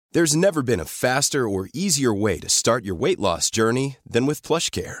There's never been a faster or easier way to start your weight loss journey than with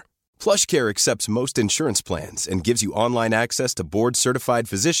PlushCare. PlushCare accepts most insurance plans and gives you online access to board-certified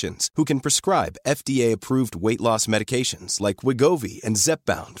physicians who can prescribe FDA-approved weight loss medications like Wegovy and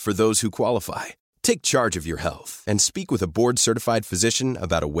Zepbound for those who qualify. Take charge of your health and speak with a board-certified physician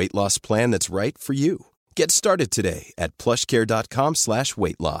about a weight loss plan that's right for you. Get started today at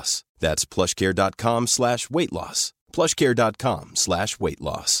plushcare.com/weightloss. That's plushcare.com/weightloss.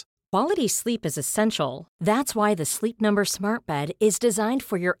 plushcare.com/weightloss. Quality sleep is essential. That's why the Sleep Number Smart Bed is designed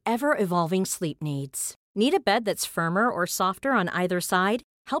for your ever-evolving sleep needs. Need a bed that's firmer or softer on either side?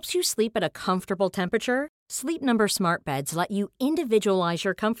 Helps you sleep at a comfortable temperature? Sleep Number Smart Beds let you individualize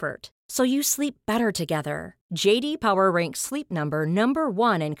your comfort, so you sleep better together. JD Power ranks Sleep Number number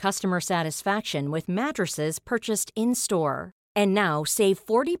 1 in customer satisfaction with mattresses purchased in-store. And now, save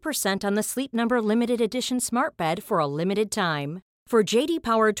 40% on the Sleep Number Limited Edition Smart Bed for a limited time. For JD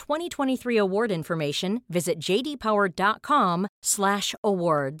Power 2023 award information, visit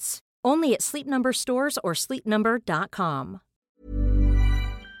jdpower.com/awards. Only at Sleep Number stores or sleepnumber.com.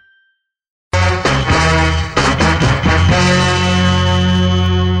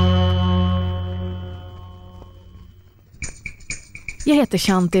 Jag heter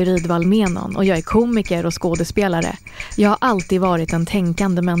Shanti Rydvall Menon och jag är komiker och skådespelare. Jag har alltid varit en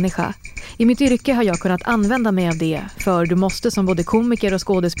tänkande människa. I mitt yrke har jag kunnat använda mig av det, för du måste som både komiker och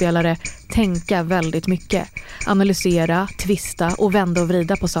skådespelare tänka väldigt mycket. Analysera, twista och vända och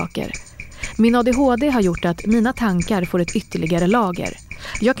vrida på saker. Min ADHD har gjort att mina tankar får ett ytterligare lager.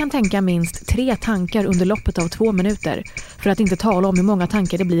 Jag kan tänka minst 3 tankar under loppet av 2 minuter, för att inte tala om hur många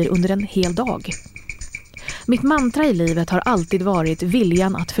tankar det blir under en hel dag. Mitt mantra i livet har alltid varit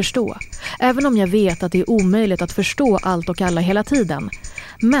viljan att förstå. Även om jag vet att det är omöjligt att förstå allt och alla hela tiden.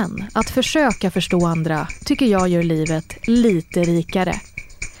 Men att försöka förstå andra tycker jag gör livet lite rikare.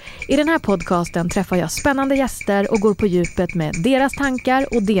 I den här podcasten träffar jag spännande gäster och går på djupet med deras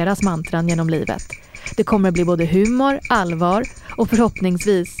tankar och deras mantran genom livet. Det kommer bli både humor, allvar och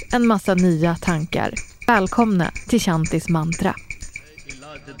förhoppningsvis en massa nya tankar. Välkomna till Shantis mantra.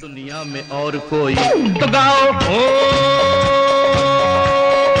 दुनिया में और कोई तो गाओ ओ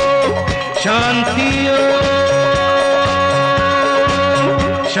शांति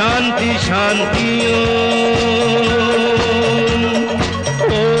शांति शांति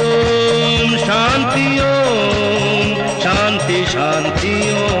ओम शांति शांति शांति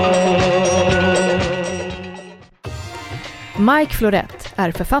Mike Florett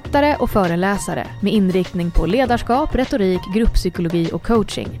är författare och föreläsare med inriktning på ledarskap, retorik, grupppsykologi och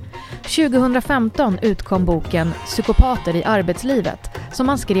coaching. 2015 utkom boken Psykopater i arbetslivet som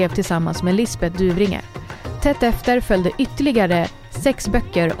han skrev tillsammans med Lisbeth Duvringe. Tätt efter följde ytterligare 6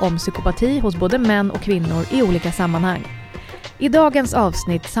 böcker om psykopati hos både män och kvinnor i olika sammanhang. I dagens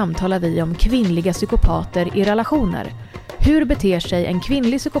avsnitt samtalar vi om kvinnliga psykopater i relationer. Hur beter sig en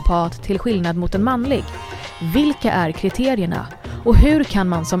kvinnlig psykopat till skillnad mot en manlig? Vilka är kriterierna? Och hur kan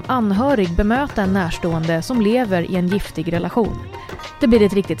man som anhörig bemöta en närstående som lever i en giftig relation? Det blir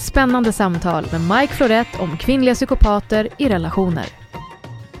ett riktigt spännande samtal med Mike Florett om kvinnliga psykopater i relationer.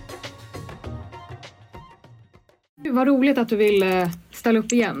 Vad roligt att du vill ställa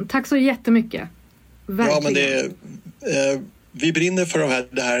upp igen. Tack så jättemycket. Verkligen. Ja, men vi brinner för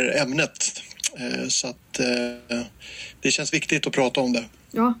det här ämnet. Så att det känns viktigt att prata om det.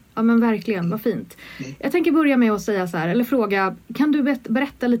 Ja men verkligen, vad fint. Jag tänker börja med att säga så här, eller fråga, kan du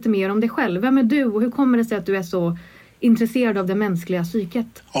berätta lite mer om dig själv? Vem är du och hur kommer det sig att du är så intresserad av det mänskliga psyket?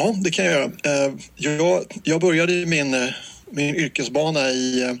 Ja, det kan jag göra. Jag började min yrkesbana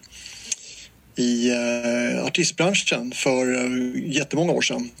i artistbranschen för jättemånga år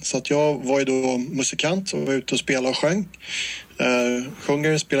sedan. Så att jag var ju då musikant och var ute och spelade och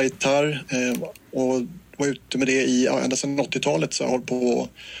sjunger, spelade gitarr och var ute med det ända sedan 80-talet. Så jag har hållit på och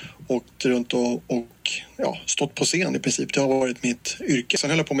åkt runt och stått på scen i princip. Det har varit mitt yrke. Sen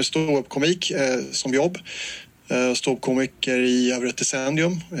höll jag på med ståuppkomik som jobb. Ståuppkomiker i över ett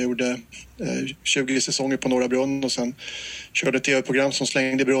decennium. Jag gjorde 20 säsonger på Norra Brunn och sen körde tv-program som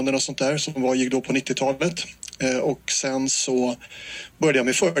Slängde i brunnen och sånt där som gick då på 90-talet. Och sen så började jag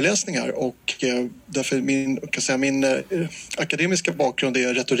med föreläsningar och därför min akademiska bakgrund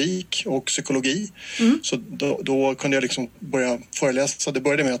är retorik och psykologi. Så då kunde jag liksom börja föreläsa. Det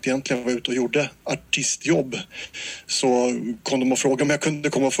började med att egentligen var ute och gjorde artistjobb. Så kom de och frågade om jag kunde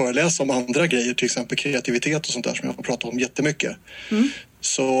komma och föreläsa om andra grejer, till exempel kreativitet och sånt där som jag har pratat om jättemycket.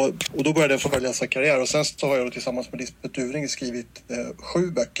 Och då började jag föreläsarkarriär och sen så har jag tillsammans med Lisbeth Duvringe skrivit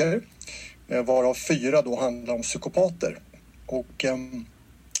 7 böcker. Varav 4 då handlar om psykopater. Och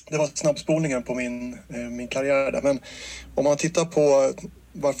det var snabbspolningen på min karriär där. Men om man tittar på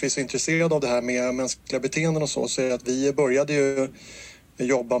varför vi är så intresserade av det här med mänskliga beteenden och så är det att vi började ju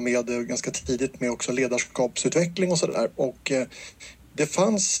jobba med ganska tidigt med också ledarskapsutveckling och sådär. Och det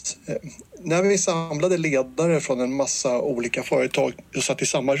fanns, när vi samlade ledare från en massa olika företag och satt i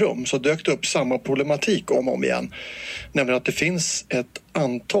samma rum, så dök det upp samma problematik om igen. Nämligen att det finns ett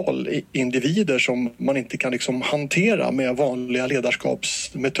antal individer som man inte kan liksom hantera med vanliga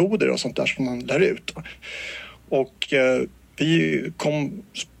ledarskapsmetoder och sånt där som man lär ut. Och vi kom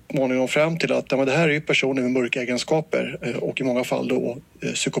småningom fram till att det här är ju personer med mörka egenskaper och i många fall då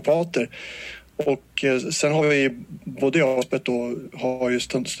psykopater. Och sen har vi, både jag och Spett då, har ju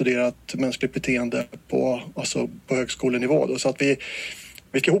studerat mänskligt beteende på högskolenivå då, så att vi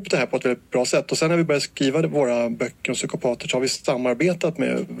fick ihop det här på ett väldigt bra sätt. Och sen när vi började skriva våra böcker om psykopater så har vi samarbetat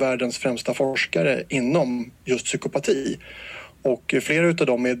med världens främsta forskare inom just psykopati. Och flera utav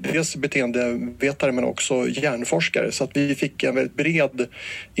dem är dels beteendevetare men också hjärnforskare. Så att vi fick en väldigt bred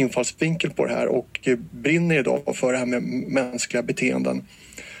infallsvinkel på det här och brinner idag för det här med mänskliga beteenden.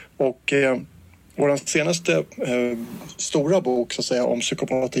 Och vår senaste stora bok så att säga, om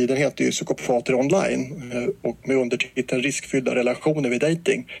psykopati, den heter ju Psykopater online och med undertiteln Riskfyllda relationer vid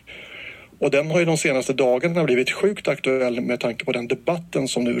dating. Och den har ju de senaste dagarna blivit sjukt aktuell med tanke på den debatten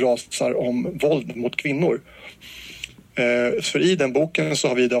som nu rasar om våld mot kvinnor. För i den boken så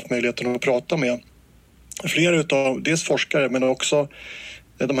har vi haft möjligheten att prata med flera utav dels forskare men också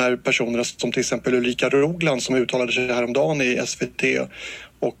de här personerna som till exempel Ulrika Rogland som uttalade sig häromdagen i SVT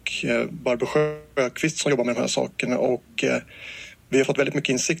och Barbro Sjöqvist som jobbar med de här sakerna. Och vi har fått väldigt mycket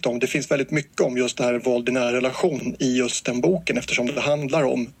insikt om. Det finns väldigt mycket om just det här våld i nära relation i just den boken eftersom det handlar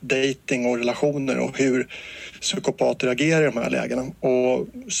om dating och relationer och hur psykopater agerar i de här lägena. Och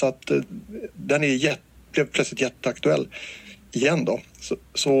så att den blev plötsligt jätteaktuell igen då.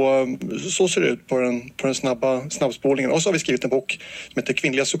 Så ser det ut på den snabbspolningen. Och så har vi skrivit en bok som heter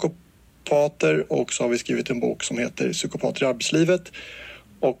Kvinnliga psykopater och så har vi skrivit en bok som heter Psykopater i arbetslivet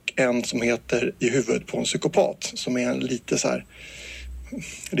och en som heter I huvudet på en psykopat som är en lite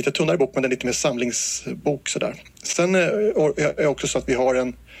tunnare bok men den är lite mer samlingsbok sådär. Sen är det också så att vi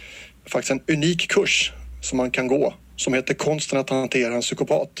har faktiskt en unik kurs som man kan gå som heter Konsten att hantera en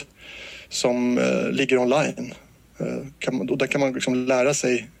psykopat som ligger online. Och där kan man liksom lära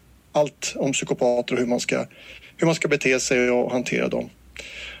sig allt om psykopater och hur man ska bete sig och hantera dem.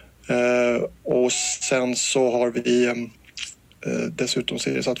 Och sen så har vi dessutom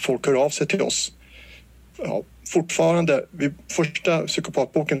ser det så att folk hör av sig till oss. Ja, fortfarande, första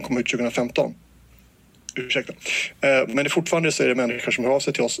psykopatboken kom ut 2015. Ursäkta. Men fortfarande så är det människor som hör av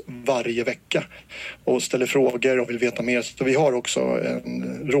sig till oss varje vecka och ställer frågor och vill veta mer. Så vi har också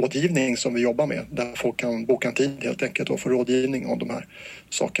en rådgivning som vi jobbar med där folk kan boka en tid helt enkelt och få rådgivning om de här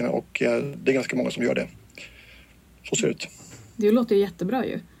sakerna. Och det är ganska många som gör det. Så ser det ut. Det låter ju jättebra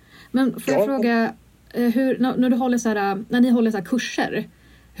ju. Men får jag fråga, när ni håller så här kurser,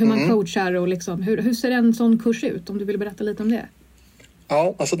 hur man coachar och liksom, hur ser en sån kurs ut? Om du vill berätta lite om det.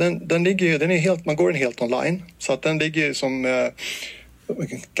 Ja, alltså den är helt, man går den helt online. Så att den ligger som,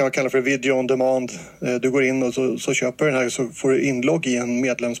 kan man kalla för video on demand. Du går in och så köper den här så får du inlogg i en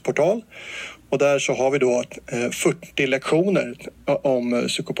medlemsportal. Och där så har vi då 40 lektioner om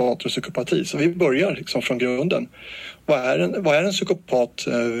psykopater och psykopati. Så vi börjar liksom från grunden. Vad är en psykopat?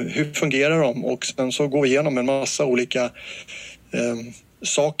 Hur fungerar de? Och sen så går vi igenom en massa olika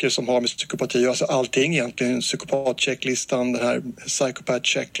saker som har med psykopati, alltså allting egentligen, psykopatchecklistan, den här psychopath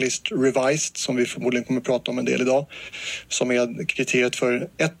checklist revised som vi förmodligen kommer att prata om en del idag, som är kriteriet för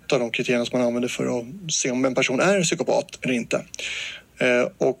ett av de kriterierna som man använder för att se om en person är en psykopat eller inte.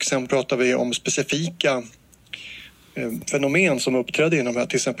 Och sen pratar vi om specifika fenomen som uppträder inom här,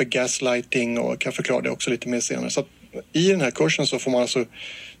 till exempel gaslighting, och kan förklara det också lite mer senare. Så att i den här kursen så får man alltså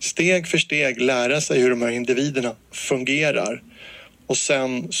steg för steg lära sig hur de här individerna fungerar. Och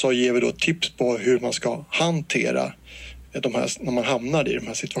sen så ger vi då tips på hur man ska hantera de här, när man hamnar i de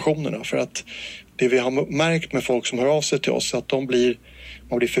här situationerna. För att det vi har märkt med folk som hör av sig till oss är att man blir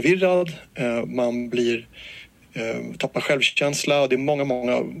förvirrad, man tappar självkänsla, och det är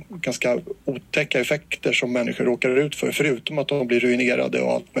många ganska otäcka effekter som människor råkar ut för, förutom att de blir ruinerade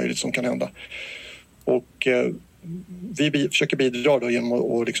och allt möjligt som kan hända. Och vi försöker bidra då genom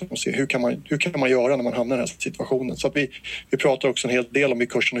att liksom se hur kan man göra när man hamnar i den här situationen. Så att vi pratar också en hel del om i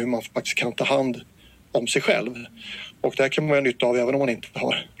kursen hur man faktiskt kan ta hand om sig själv. Och det här kan man ha nytta av även om man inte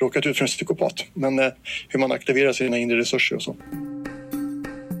har råkat ut för en psykopat. Men hur man aktiverar sina inre resurser och så.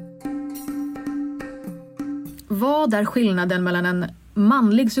 Vad är skillnaden mellan en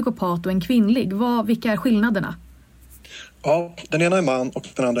manlig psykopat och en kvinnlig? Vilka är skillnaderna? Ja, den ena är man och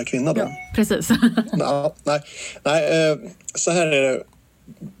den andra är kvinna då. Ja, precis. Nej, så här är det.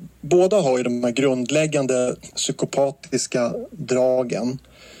 båda har ju de här grundläggande psykopatiska dragen.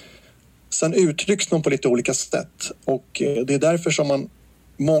 Sen uttrycks de på lite olika sätt. Och det är därför som man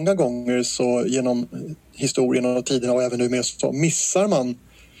många gånger så genom historien och tiden och även nu med så missar man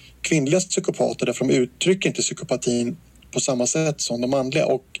kvinnliga psykopater därför de uttrycker inte psykopatin på samma sätt som de manliga.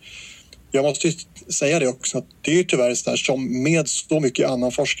 Och jag måste säga det också att det är tyvärr så här som med så mycket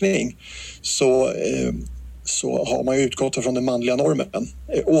annan forskning så har man ju utgått från den manliga normen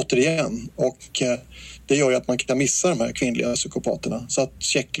återigen. Och det gör ju att man kan missa de här kvinnliga psykopaterna. Så att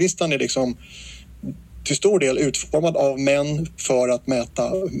checklistan är liksom till stor del utformad av män för att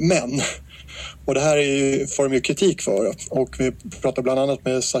mäta män. Och det här får de ju kritik för. Och vi pratar bland annat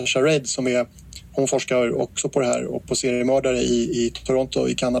med Sasha Reid som hon forskar också på det här och på seriemördare i Toronto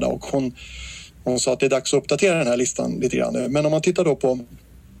i Kanada. Och hon sa att det är dags att uppdatera den här listan lite grann. Men om man tittar då på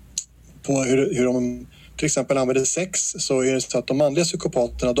hur de till exempel använder sex, så är det så att de manliga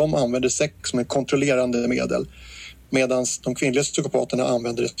psykopaterna de använder sex som en kontrollerande medel. Medan de kvinnliga psykopaterna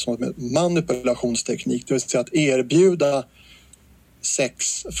använder det som en manipulationsteknik. Det vill säga att erbjuda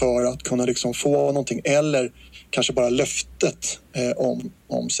sex för att kunna liksom få någonting. Eller kanske bara löftet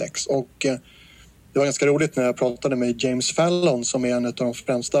om sex. Och det var ganska roligt när jag pratade med James Fallon som är en av de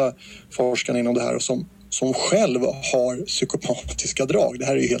främsta forskarna inom det här. Och som själv har psykopatiska drag. Det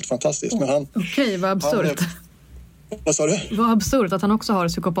här är ju helt fantastiskt. Men Okej, vad absurt. Vad sa du? Vad absurt att han också har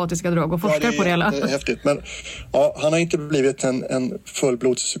psykopatiska drag och forskar på det hela. Det är häftigt. Men, han har inte blivit en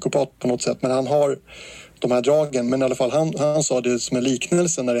fullblodspsykopat på något sätt. Men han har de här dragen. Men i alla fall, han sa det som en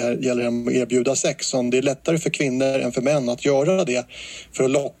liknelse när det här gäller att erbjuda sex. Så det är lättare för kvinnor än för män att göra det för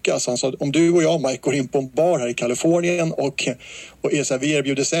att locka. Så han sa, om du och jag, Mike, går in på en bar här i Kalifornien och är så här, vi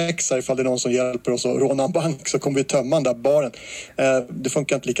erbjuder sex här, ifall det är någon som hjälper oss att råna en bank så kommer vi tömma den där baren. Det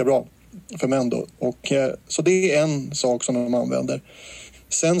funkar inte lika bra för män då. Och, så det är en sak som de använder.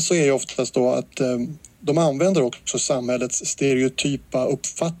 Sen så är det oftast då att de använder också samhällets stereotypa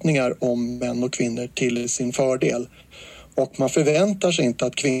uppfattningar om män och kvinnor till sin fördel. Och man förväntar sig inte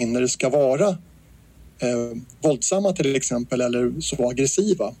att kvinnor ska vara våldsamma till exempel eller så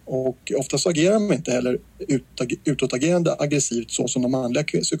aggressiva. Och oftast agerar de inte heller utåtagerande aggressivt så som de manliga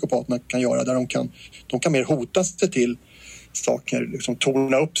psykopaterna kan göra. Där de kan mer hota sig till saker, liksom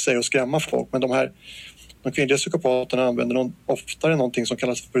torna upp sig och skrämma folk. Men de kvinnliga psykopaterna använder oftare någonting som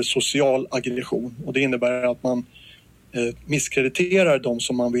kallas för social aggression. Och det innebär att man misskrediterar de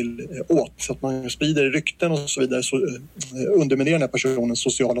som man vill åt. Så att man sprider rykten och så vidare. Så underminerar den här personens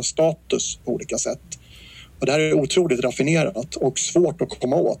sociala status på olika sätt. Och det här är otroligt raffinerat och svårt att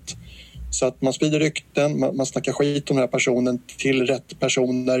komma åt. Så att man sprider rykten, man snackar skit om den här personen till rätt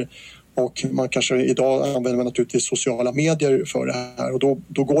personer. Och man kanske idag använder naturligtvis sociala medier för det här. Och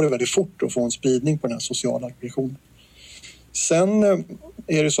då går det väldigt fort att få en spridning på den här sociala aggressionen. Sen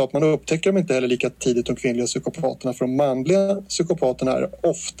är det så att man upptäcker dem inte heller lika tidigt de kvinnliga psykopaterna. För de manliga psykopaterna är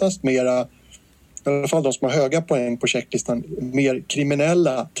oftast mera, i alla fall de som har höga poäng på checklistan, mer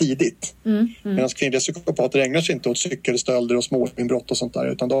kriminella tidigt. Medan kvinnliga psykopater ägnar sig inte åt cykelstölder och småinbrott och sånt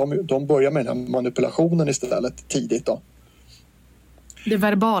där. Utan de börjar med den här manipulationen istället tidigt då. Det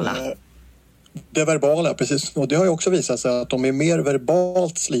verbala. Det verbala, precis. Och det har ju också visat sig att de är mer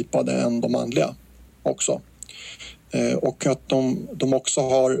verbalt slipade än de manliga också. Och att de också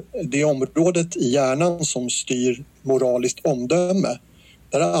har det området i hjärnan som styr moraliskt omdöme.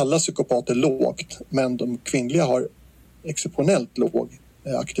 Där är alla psykopater lågt, men de kvinnliga har exceptionellt låg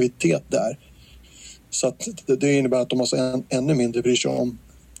aktivitet där. Så att det innebär att de också ännu mindre bryr sig om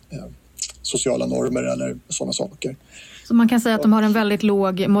sociala normer eller sådana saker. Så man kan säga att de har en väldigt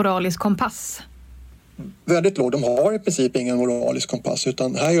låg moralisk kompass? Väldigt låg. De har i princip ingen moralisk kompass,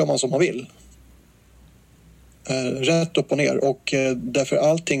 utan här gör man som man vill. Rätt upp och ner. Och därför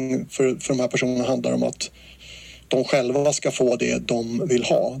allting för de här personerna handlar om att de själva ska få det de vill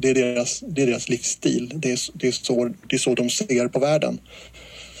ha. Det är deras livsstil. Det är så de ser på världen.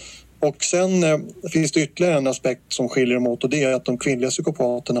 Och sen finns det ytterligare en aspekt som skiljer dem åt, och det är att de kvinnliga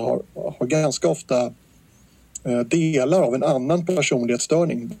psykopaterna har ganska ofta delar av en annan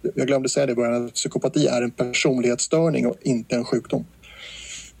personlighetsstörning. Jag glömde säga det i början, att psykopati är en personlighetsstörning och inte en sjukdom.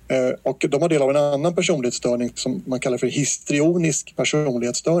 Och de har del av en annan personlighetsstörning som man kallar för histrionisk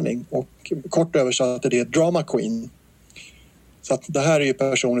personlighetsstörning. Och kort översatt är det drama queen. Så att det här är ju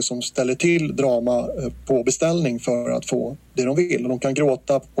personer som ställer till drama på beställning för att få det de vill. De kan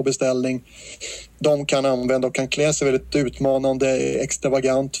gråta på beställning. De kan använda och kan klä sig väldigt utmanande,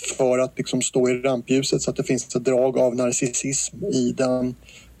 extravagant för att liksom stå i rampljuset, så att det finns ett drag av narcissism i den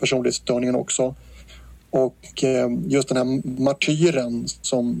personlighetsstörningen också. Och just den här martyren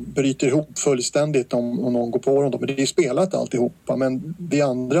som bryter ihop fullständigt om någon går på honom. Men det är spelat alltihopa. Men vi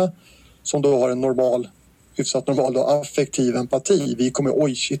andra som då har en hyfsat normal då, affektiv empati. Vi kommer,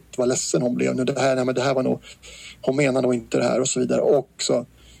 oj shit vad ledsen hon blev nu. Det här var nog, hon menar nog inte det här och så vidare. Och så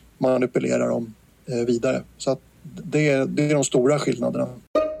manipulerar dem vidare. Så att det är de stora skillnaderna.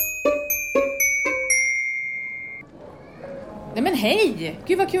 Nej men hej!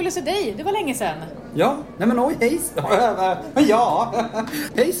 Gud vad kul att se dig, det var länge sedan. Ja, nej men oj, hej. Ja,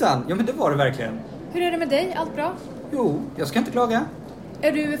 hejsan. Ja men det var det verkligen. Hur är det med dig, allt bra? Jo, jag ska inte klaga.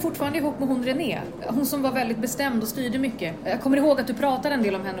 Är du fortfarande ihop med hon René? Hon som var väldigt bestämd och styrde mycket. Jag kommer ihåg att du pratade en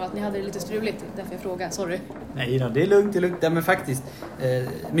del om henne och att ni hade det lite struligt. Därför jag frågar, sorry. Nej då, det är lugnt. Ja, men faktiskt,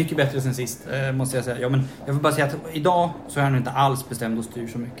 mycket bättre sen sist, måste jag säga. Ja, men jag vill bara säga att idag så är hon inte alls bestämd och styr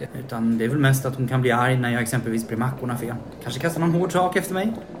så mycket. Utan det är väl mest att hon kan bli arg när jag exempelvis blir mackorna fel. Kanske kastar någon hård sak efter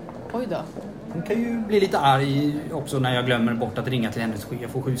mig. Oj då. Hon kan ju bli lite arg också när jag glömmer bort att ringa till hennes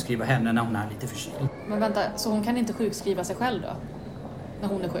chef och sjukskriva henne när hon är lite förkyld. Men vänta, så hon kan inte sjukskriva sig själv då? När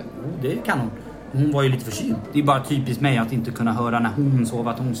hon är sjuk? Jo, det kan hon. Hon var ju lite förkyld. Det är bara typiskt mig att inte kunna höra när hon sov,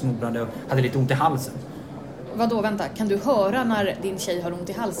 att hon snorade och hade lite ont i halsen. Vadå, vänta, kan du höra när din tjej har ont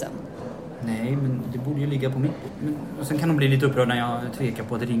i halsen? Nej, men det borde ju ligga på mitt. Och sen kan hon bli lite upprörd när jag tvekar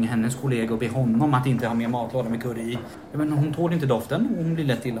på att ringa hennes kollega och be honom att inte ha mer matlåda med curry i. Men hon tål inte doften och hon blir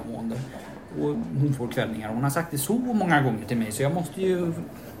lätt illamående. Och hon får kvällningar. Hon har sagt det så många gånger till mig så jag måste ju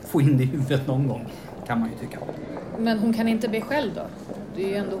få in det i huvudet någon gång, kan man ju tycka. Men hon kan inte be själv då? Det är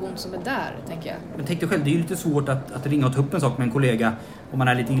ju ändå hon som är där, tänker jag. Men tänk dig själv, det är ju lite svårt att ringa och ta upp en sak med en kollega om man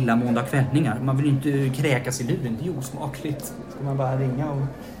är lite illamående av kvällningar. Man vill ju inte kräkas i luren, det är ju osmakligt. Ska man bara ringa och...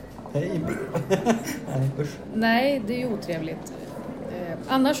 Hej. Nej, det är ju otrevligt.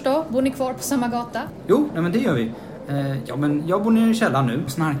 Annars då? Bor ni kvar på samma gata? Jo, nej, men det gör vi. Ja, men jag bor nere i källaren nu.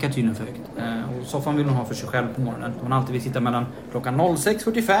 Snarkar tydligen för högt. Och soffan vill hon ha för sig själv på morgonen. Hon alltid vill sitta mellan klockan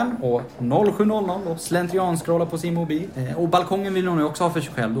 06.45 och 07.00 och slentrianskrolla på sin mobil. Och balkongen vill hon ju också ha för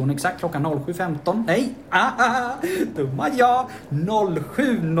sig själv. Då hon exakt klockan 07.15. Nej, dumma jag.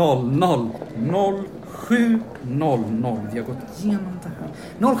 07.00. 07.00. Vi har gått igenom det här.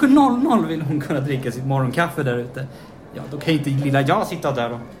 07.00 vill hon kunna dricka sitt morgonkaffe där ute. Ja, då kan inte lilla jag sitta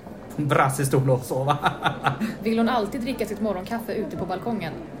där och brassestol och sova. Vill hon alltid dricka sitt morgonkaffe ute på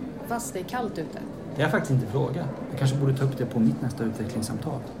balkongen? Fast det är kallt ute. Det är faktiskt inte fråga. Jag kanske borde ta upp det på mitt nästa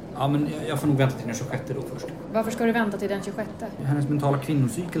utvecklingssamtal. Ja, men jag får nog vänta till den 26 då först. Varför ska du vänta till den 26? Hennes mentala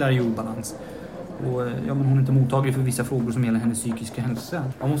kvinnocykel är i obalans. Och ja, men hon är inte mottaglig för vissa frågor som gäller hennes psykiska hälsa.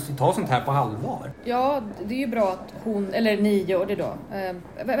 Man måste ta sånt här på allvar. Ja, det är ju bra att hon, eller ni gör det då.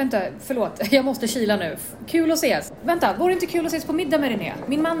 Vänta, förlåt. Jag måste kila nu. Kul att ses. Vänta, vore det inte kul att ses på middag med René?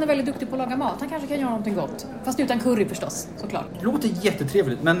 Min man är väldigt duktig på att laga mat. Han kanske kan göra någonting gott. Fast utan curry förstås, såklart. Det låter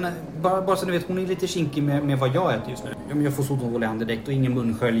jättetrevligt, men bara så ni vet, hon är lite kinkig med vad jag äter just nu. Jag får så dålig andedräkt och ingen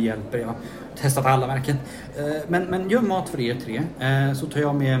munskölj hjälper. Jag har testat alla verken. Men gör mat för er tre, så tar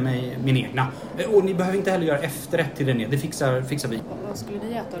jag med mig min egna. Och ni behöver inte heller göra efterrätt till René. Det fixar vi. Vad skulle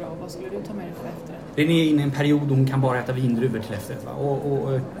ni äta då? Vad skulle du ta med dig för efterrätt? René är inne i en period då hon kan bara äta vindruvor till efterrätt. Va?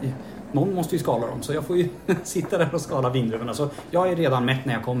 Och någon måste ju skala dem. Så jag får ju sitta där och skala vindruvorna. Så jag är redan mätt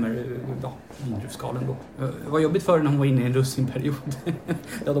när jag kommer. Ja, vindruvskalen då. Det var jobbigt för när hon var inne i en russinperiod.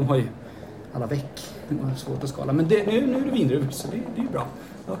 Ja, de har ju alla väck. Det var svårt att skala. Men nu är det vindruvor, så det är ju bra.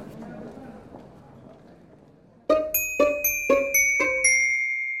 Ja.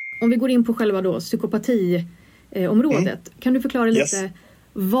 Om vi går in på själva då psykopatiområdet. Kan du förklara lite,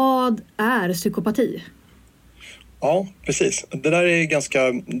 vad är psykopati? Ja, precis. Det där är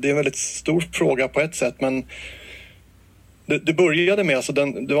det är en väldigt stor fråga på ett sätt, men det började med, alltså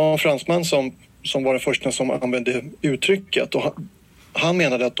det var en fransman som var den första som använde uttrycket, och han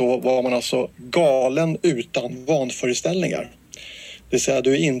menade att då var man alltså galen utan vanföreställningar. Det vill säga,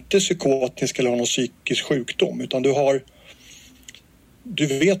 du är inte psykotisk eller har någon psykisk sjukdom, utan du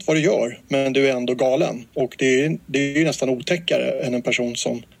vet vad du gör, men du är ändå galen. Och det är ju nästan otäckare än en person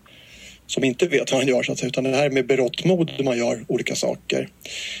som inte vet vad han gör, så att säga. Utan det här med berått mod man gör olika saker.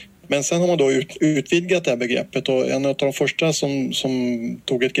 Men sen har man då utvidgat det här begreppet, och en av de första som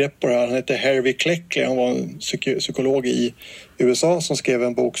tog ett grepp på det här, han heter Harvey Cleckley. Han var en psykolog i USA som skrev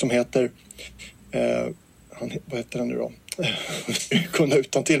en bok som heter vad heter den nu då? Kunna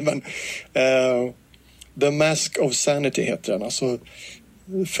utan till, men The Mask of Sanity heter den. Alltså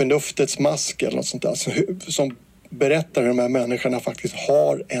förnuftets mask eller något sånt där. Alltså, som berättar hur de här människorna faktiskt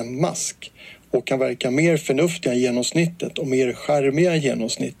har en mask och kan verka mer förnuftiga än genomsnittet och mer charmiga än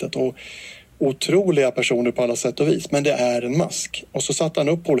genomsnittet och otroliga personer på alla sätt och vis. Men det är en mask. Och så satte han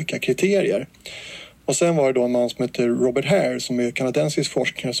upp olika kriterier. Och sen var det då en man som heter Robert Hare, som är kanadensisk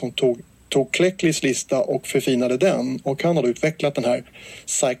forskare, som tog tog Clecklys lista och förfinade den. Och han har utvecklat den här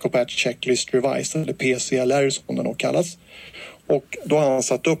Psychopath Checklist Revised, eller PCLR som den kallas. Och då har han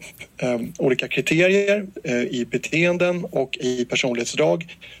satt upp olika kriterier i beteenden och i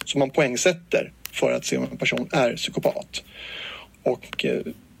personlighetsdrag som man poängsätter för att se om en person är psykopat. Och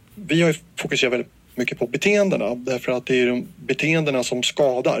vi har ju fokuserat väldigt mycket på beteendena därför att det är de beteendena som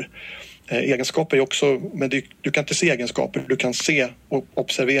skadar. Egenskaper är också, men du kan inte se egenskaper, du kan se och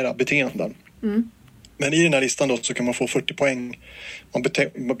observera beteenden. Men i den här listan då så kan man få 40 poäng. Man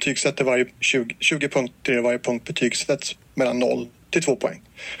betygsätter varje 20 punkter, varje punkt betygsätts mellan 0 till 2 poäng.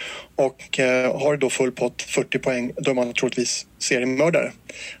 Och har då full pott 40 poäng, då är man troligtvis seriemördare.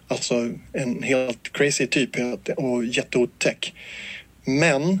 Alltså en helt crazy typ och jätteotäck.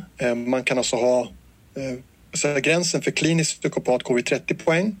 Men man kan alltså ha så gränsen för klinisk psykopat går vid 30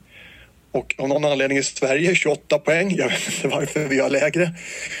 poäng. Och av någon anledning i Sverige 28 poäng. Jag vet inte varför vi har lägre.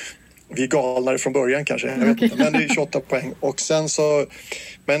 Vi är galnare från början kanske. Jag vet inte, men det är 28 poäng. Och sen så,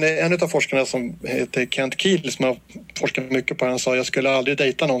 men en av forskarna som heter Kent Kiel som har forskat mycket på, han sa jag skulle aldrig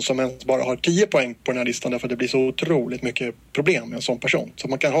dejta någon som ens bara har 10 poäng på den här listan därför att det blir så otroligt mycket problem med en sån person. Så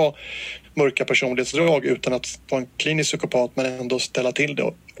man kan ha mörka personlighetsdrag utan att vara en klinisk psykopat men ändå ställa till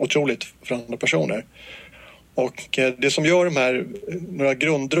det otroligt för andra personer. Och det som gör de här, några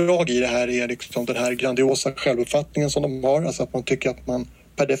grunddrag i det här är liksom den här grandiosa självuppfattningen som de har. Alltså att man tycker att man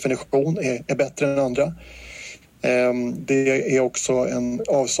per definition är bättre än andra. Det är också en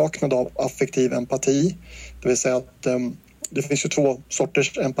avsaknad av affektiv empati. Det vill säga att det finns ju 2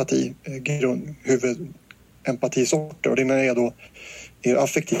 sorters empati, huvudempatisorter. Och det ena är då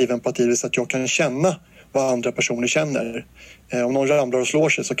affektiv empati, det vill säga att jag kan känna vad andra personer känner. Om någon ramlar och slår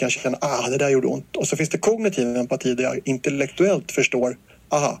sig så kan jag känna det där gjorde ont. Och så finns det kognitiv empati där jag intellektuellt förstår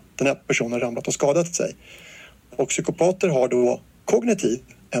den här personen har ramlat och skadat sig. Och psykopater har då kognitiv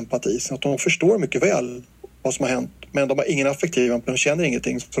empati så att de förstår mycket väl vad som har hänt men de har ingen affektiv empati, de känner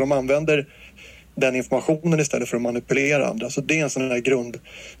ingenting så de använder den informationen istället för att manipulera andra. Så det är en sån här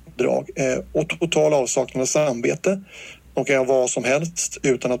grunddrag. Och total avsaknad av samvete. De kan göra vad som helst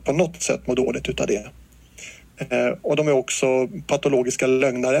utan att på något sätt må dåligt utav det. Och de är också patologiska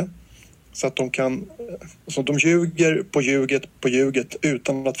lögnare. Så att de ljuger på ljuget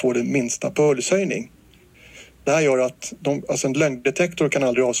utan att få den minsta pulshöjning. Det här gör att en lögndetektor kan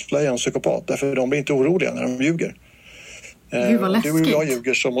aldrig avslöja en psykopat därför de blir inte oroliga när de ljuger. Gud vad läskigt. Du och jag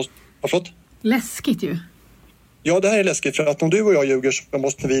ljuger så måste... Förlåt? Läskigt ju. Ja, det här är läskigt för att om du och jag ljuger så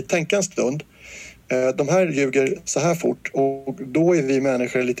måste vi tänka en stund. De här ljuger så här fort och då är vi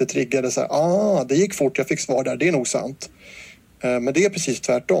människor lite triggade så här, det gick fort, jag fick svar där, det är nog sant. Men det är precis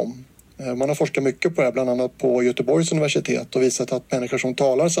tvärtom. Man har forskat mycket på det här, bland annat på Göteborgs universitet och visat att människor som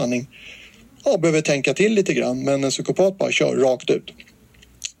talar sanning behöver tänka till lite grann, men en psykopat bara kör rakt ut.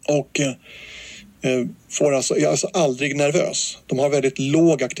 Och får alltså aldrig nervös. De har väldigt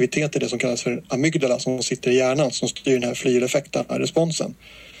låg aktivitet i det som kallas för amygdala som sitter i hjärnan som styr den här fly-eller-effekta responsen.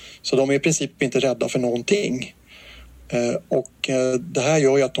 Så de är i princip inte rädda för någonting. Och det här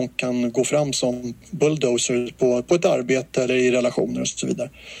gör ju att de kan gå fram som bulldozers på ett arbete eller i relationer och så vidare.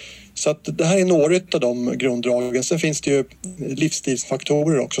 Så att det här är några av de grunddragen. Sen finns det ju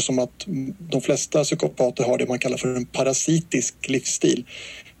livsstilsfaktorer också som att de flesta psykopater har det man kallar för en parasitisk livsstil.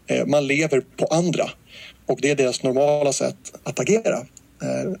 Man lever på andra och det är deras normala sätt att agera.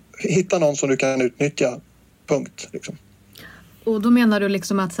 Hitta någon som du kan utnyttja, punkt. Liksom. Och då menar du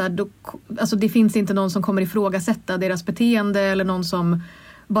liksom att alltså det finns inte någon som kommer ifrågasätta deras beteende eller någon som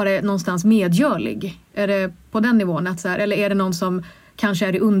bara är någonstans medgörlig? Är det på den nivån? Eller är det någon som kanske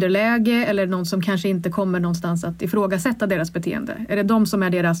är i underläge eller någon som kanske inte kommer någonstans att ifrågasätta deras beteende? Är det de som är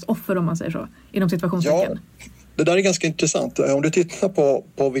deras offer om man säger så, inom situationstecken? Ja, det där är ganska intressant. Om du tittar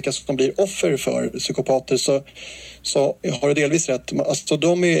på vilka som blir offer för psykopater så har du delvis rätt. Alltså,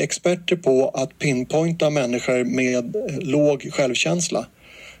 de är experter på att pinpointa människor med låg självkänsla.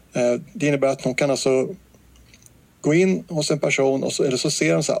 Det innebär att de kan alltså gå in hos en person eller så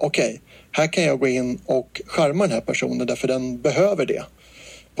ser de så här, okej, här kan jag gå in och charma den här personen därför den behöver det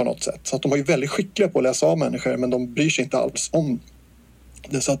på något sätt. Så att de är ju väldigt skickliga på att läsa av människor men de bryr sig inte alls om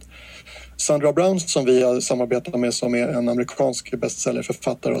det. Så att Sandra Brown som vi har samarbetat med som är en amerikansk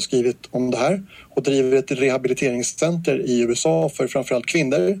bestsellerförfattare har skrivit om det här och driver ett rehabiliteringscenter i USA för framförallt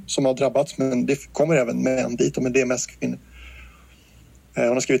kvinnor som har drabbats men det kommer även män dit men det är mest kvinnor. Hon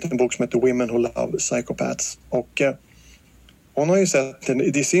har skrivit en bok som heter Women Who Love Psychopaths och hon har ju sett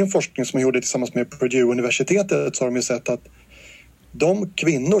i sin forskning som hon gjorde tillsammans med Purdue-universitetet så har de ju sett att de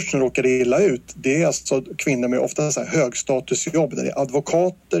kvinnor som råkar illa ut det är alltså kvinnor med ofta så här högstatusjobb där det är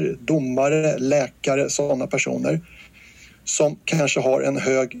advokater, domare, läkare, sådana personer som kanske har en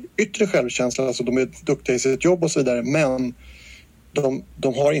hög yttre självkänsla, alltså de är duktiga i sitt jobb och så vidare, men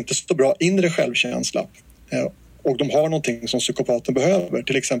de har inte så bra inre självkänsla. Och de har någonting som psykopaten behöver,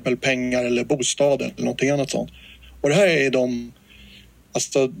 till exempel pengar eller bostad eller någonting annat sånt. Och det här är de,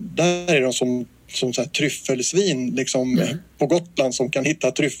 alltså där är de som så här tryffelsvin liksom, på Gotland som kan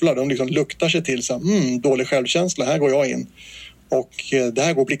hitta tryfflar. De liksom luktar sig till så här, dålig självkänsla, här går jag in. Och det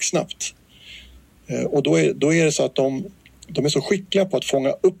här går blixtsnabbt. Och då är det så att de är så skickliga på att fånga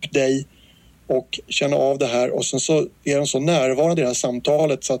upp dig och känna av det här, och sen så är de så närvarande i det här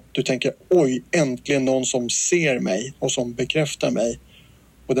samtalet så att du tänker, oj, äntligen någon som ser mig och som bekräftar mig.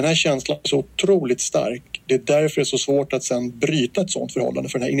 Och den här känslan är så otroligt stark. Det är därför det är så svårt att sen bryta ett sånt förhållande.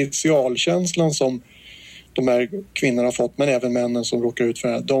 För den här initialkänslan som de här kvinnorna har fått, men även männen som råkar ut för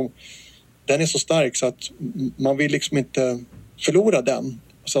det här, den är så stark så att man vill liksom inte förlora den.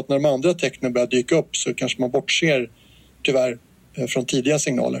 Så att när de andra tecknen börjar dyka upp så kanske man bortser tyvärr från tidiga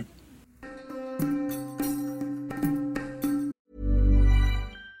signaler.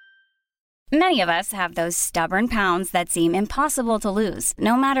 Many of us have those stubborn pounds that seem impossible to lose,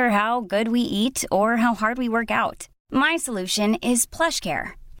 no matter how good we eat or how hard we work out. My solution is PlushCare.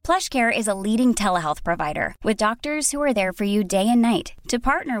 PlushCare is a leading telehealth provider with doctors who are there for you day and night to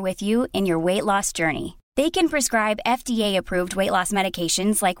partner with you in your weight loss journey. They can prescribe FDA-approved weight loss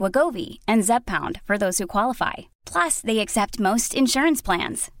medications like Wegovy and Zepbound for those who qualify. Plus, they accept most insurance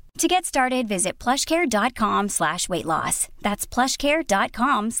plans. To get started, visit plushcare.com/weightloss. That's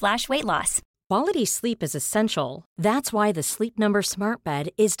plushcare.com/weightloss. Quality sleep is essential. That's why the Sleep Number Smart Bed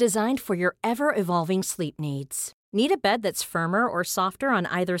is designed for your ever-evolving sleep needs. Need a bed that's firmer or softer on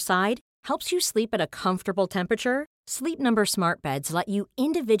either side? Helps you sleep at a comfortable temperature? Sleep Number Smart Beds let you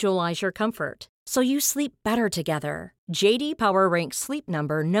individualize your comfort, so you sleep better together. JD Power ranks Sleep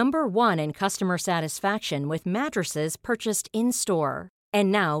Number #1 in customer satisfaction with mattresses purchased in-store.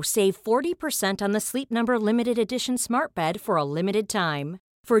 And now, save 40% on the Sleep Number Limited Edition Smart Bed for a limited time.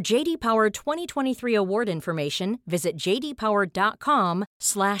 For JD Power 2023 award information, visit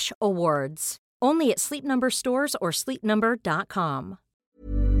jdpower.com/awards. Only at Sleep Number stores or sleepnumber.com.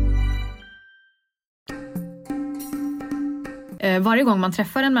 Varje gång man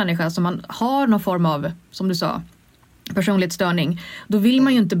träffar en människa som man har någon form av, som du sa, personlighetsstörning, då vill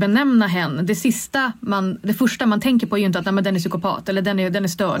man ju inte benämna henne. Det första man tänker på är ju inte att nej, men den är psykopat eller den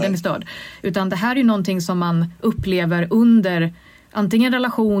är störd. Utan det här är ju någonting som man upplever under antingen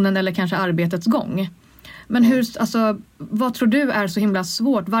relationen eller kanske arbetets gång. Men vad tror du är så himla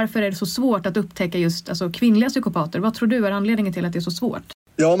svårt? Varför är det så svårt att upptäcka just kvinnliga psykopater? Vad tror du är anledningen till att det är så svårt?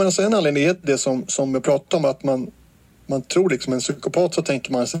 Ja, men en anledning är det som jag pratade om, att man tror liksom en psykopat, så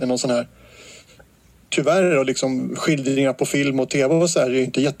tänker man sig någon sån här, tyvärr då, liksom skildringar på film och tv och så här är ju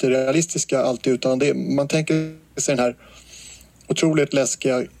inte jätterealistiska alltid, utan man tänker sig den här otroligt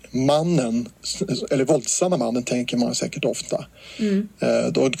läskiga mannen, eller våldsamma mannen tänker man säkert ofta.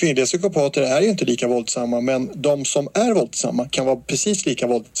 Då kvinnliga psykopater är ju inte lika våldsamma, men de som är våldsamma kan vara precis lika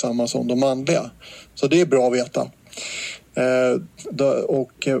våldsamma som de manliga. Så det är bra att veta.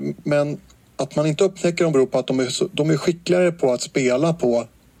 Men att man inte upptäcker dem beror på att de är skickligare på att spela på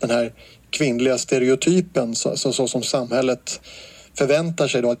den här kvinnliga stereotypen så som samhället förväntar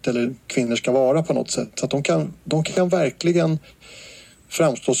sig då att eller kvinnor ska vara på något sätt. Så att de kan verkligen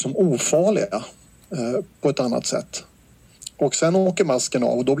framstå som ofarliga på ett annat sätt. Och sen åker masken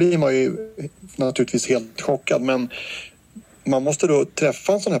av och då blir man ju naturligtvis helt chockad, men man måste då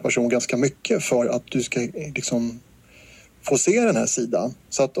träffa en sån här person ganska mycket för att du ska liksom få se den här sidan.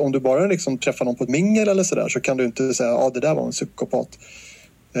 Så att om du bara liksom träffar någon på ett mingel eller sådär, så kan du inte säga det där var en psykopat.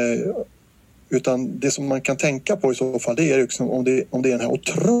 Utan det som man kan tänka på i så fall, det är liksom om det är den här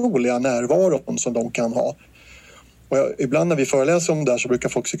otroliga närvaron som de kan ha. Och ibland när vi föreläser om det där så brukar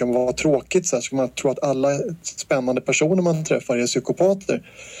folk tycka att det var tråkigt, så man tror att alla spännande personer man träffar är psykopater.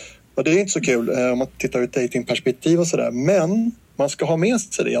 Och det är inte så kul om man tittar ur ett datingperspektiv och sådär. Men man ska ha med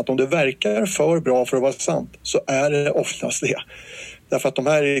sig det, att om det verkar för bra för att vara sant, så är det oftast det. Därför att de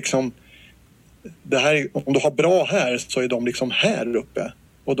här är liksom, om du har bra här så är de liksom här uppe.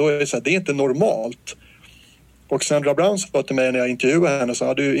 Och då är det så här, det är inte normalt. Och Sandra Brown sa till mig när jag intervjuade henne,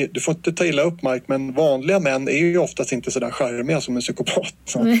 så du får inte ta illa upp, Mike, men vanliga män är ju oftast inte så där charmiga som en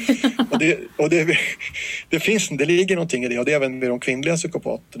psykopat. och det ligger någonting i det, och det är även med de kvinnliga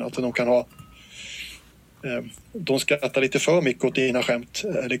psykopaterna, att de kan ha de skrattar lite för mycket åt dina skämt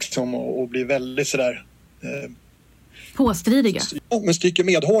liksom, och blir väldigt sådär påstridiga. Ja, men stryker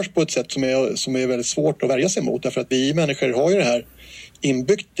medhårs på ett sätt som är väldigt svårt att värja sig mot, därför att vi människor har ju det här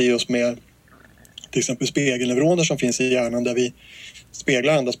inbyggt i oss med till exempel spegelneuroner som finns i hjärnan där vi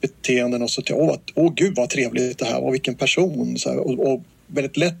speglar andras beteenden och så till gud vad trevligt det här var, vilken person. Så här, och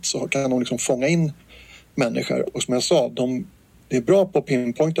väldigt lätt så kan de liksom fånga in människor. Och som jag sa, det är bra på att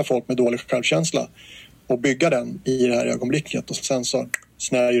pinpointa folk med dålig självkänsla och bygga den i det här ögonblicket och sen så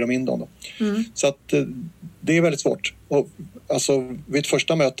snärjer de in dem då. Så att det är väldigt svårt. Och, alltså vid ett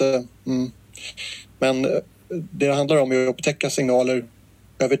första möte men det handlar om att upptäcka signaler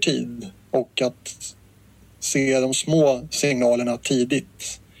över tid och att se de små signalerna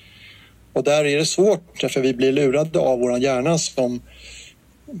tidigt. Och där är det svårt för vi blir lurade av vår hjärna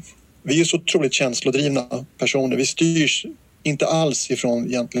vi är så otroligt känslodrivna personer. Vi styrs inte alls ifrån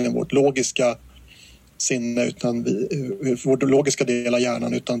egentligen vårt logiska sinne utan vår logiska del av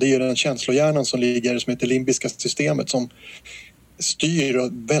hjärnan, utan det är den känslohjärnan som ligger som heter limbiska systemet som styr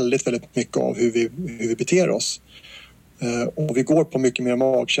väldigt, väldigt mycket av hur vi beter oss. Och vi går på mycket mer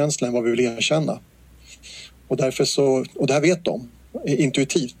magkänsla än vad vi vill erkänna. Och därför och det här vet de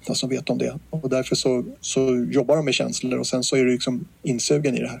intuitivt, alltså vet de det. Och därför så jobbar de med känslor och sen så är du liksom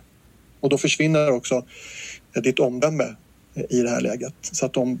insugen i det här. Och då försvinner också ditt omdöme i det här läget. Så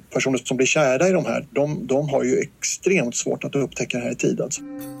att de personer som blir kära i de här, de har ju extremt svårt att upptäcka det här i tid alltså.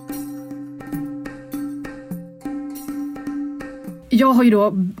 Jag har ju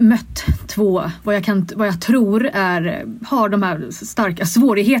då mött två, vad jag tror har de här starka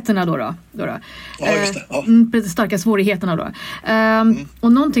svårigheterna då. Ja, just det. Ja. Starka svårigheterna då.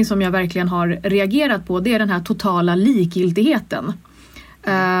 Och någonting som jag verkligen har reagerat på, det är den här totala likgiltigheten.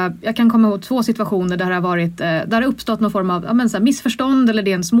 Jag kan komma ihåg 2 situationer där det har uppstått någon form av så här missförstånd eller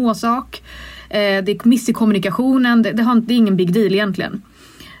det är en småsak. Det är miss i kommunikationen. Det är ingen big deal egentligen.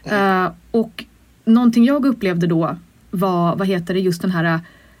 Och någonting jag upplevde då var, just den här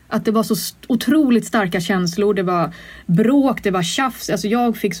att det var så otroligt starka känslor. Det var bråk, det var tjafs. Alltså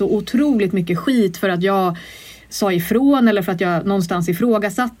jag fick så otroligt mycket skit för att jag sa ifrån eller för att jag någonstans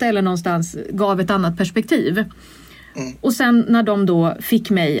ifrågasatte eller någonstans gav ett annat perspektiv. Och sen när de då fick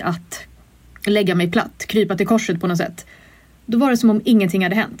mig att lägga mig platt, krypa till korset på något sätt, då var det som om ingenting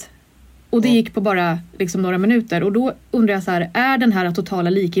hade hänt. Och det gick på bara liksom några minuter. Och då undrar jag så här, är den här totala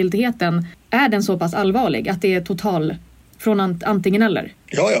likgiltigheten, är den så pass allvarlig att det är total från antingen eller?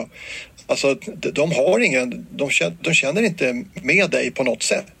 Ja. Alltså de känner inte med dig på något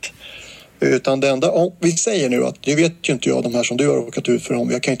sätt. Utan det enda, vi säger nu att, det vet ju inte jag de här som du har råkat ut för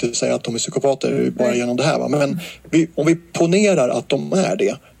dem. Jag kan inte säga att de är psykopater bara genom det här. Va? Men om vi ponerar att de är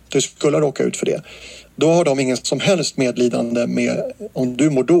det, du skulle råka ut för det. Då har de ingen som helst medlidande med om du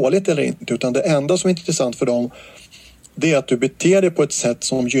mår dåligt eller inte. Utan det enda som är intressant för dem, det är att du beter dig på ett sätt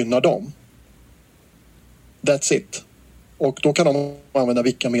som gynnar dem. That's it. Och då kan de använda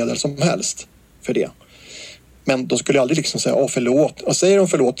vilka medel som helst för det. Men de skulle aldrig liksom säga förlåt. Och säger de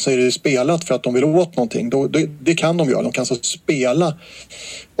förlåt så är det spelat för att de vill åt någonting. Det kan de göra. De kan så spela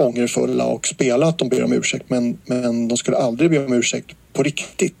ångerfulla och spela att de ber om ursäkt. Men de skulle aldrig be om ursäkt på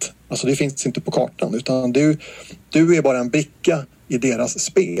riktigt. Alltså det finns inte på kartan. Utan du är bara en bricka i deras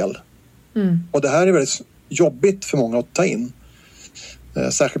spel. Och det här är väldigt jobbigt för många att ta in.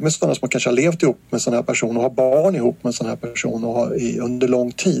 Särskilt med sådana som kanske har levt ihop med sådana här personer och har barn ihop med sådana här personer och har under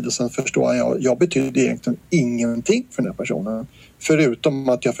lång tid. Och sen förstår jag betyder egentligen ingenting för den här personen. Förutom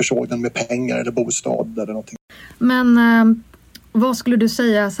att jag försåg den med pengar eller bostad eller någonting. Men vad skulle du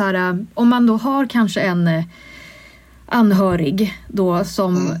säga så här, om man då har kanske en anhörig då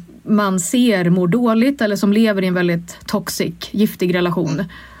som man ser mår dåligt eller som lever i en väldigt toxic, giftig relation.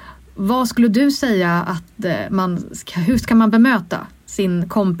 Vad skulle du säga att hur ska man bemöta sin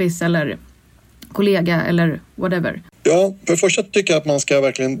kompis eller kollega eller whatever? Ja, för det första tycker jag att man ska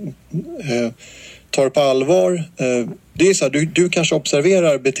verkligen ta det på allvar. Det är så här, du kanske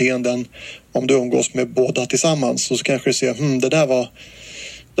observerar beteenden om du umgås med båda tillsammans och så kanske du ser det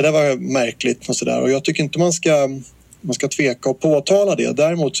där var märkligt och sådär. Och jag tycker inte man ska tveka och påtala det.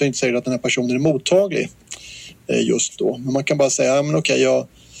 Däremot så är det inte säkert att den här personen är mottaglig just då. Men man kan bara säga, men okej,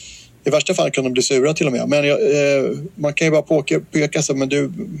 i värsta fall kan de bli sura till och med. Men man kan ju bara peka sig, men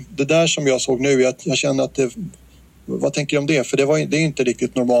det där som jag såg nu, jag känner att vad tänker du om det? För det är inte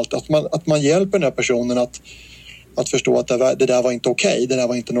riktigt normalt. Att man hjälper den här personen att förstå att det där var inte okej. Det där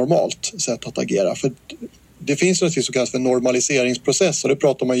var inte normalt sätt att agera. För det finns något som kallas för normaliseringsprocess och det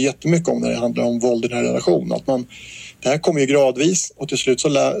pratar man jättemycket om när det handlar om våld i den här relationen. Det här kommer ju gradvis och till slut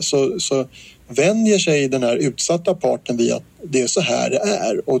så vänjer sig den här utsatta parten vid att det är så här det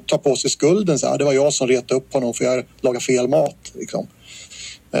är och tar på sig skulden. Så här, det var jag som retade upp honom för jag lagade fel mat. Liksom.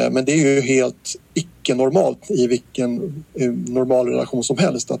 Men det är ju helt icke-normalt i vilken normal relation som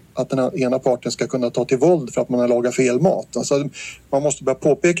helst att den ena parten ska kunna ta till våld för att man har lagat fel mat. Alltså, man måste börja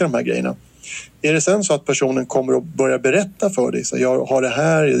påpeka de här grejerna. Är det sen så att personen kommer att börja berätta för dig, så jag har det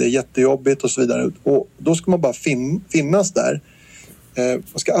här, det är jättejobbigt och så vidare, och då ska man bara finnas där.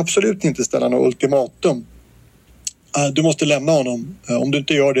 Man ska absolut inte ställa något ultimatum. Du måste lämna honom. Om du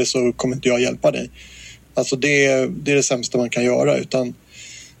inte gör det så kommer inte jag hjälpa dig. Alltså det är det sämsta man kan göra, utan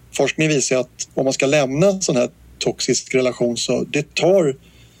forskning visar att om man ska lämna en sån här toxisk relation så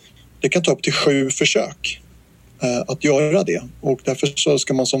det kan ta upp till 7 försök att göra det. Och därför så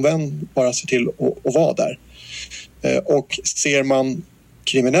ska man som vän bara se till att vara där. Och ser man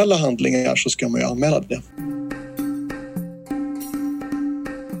kriminella handlingar så ska man ju anmäla det.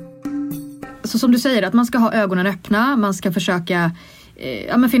 Så som du säger, att man ska ha ögonen öppna, man ska försöka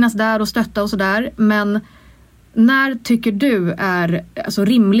finnas där och stötta och sådär. Men när tycker du är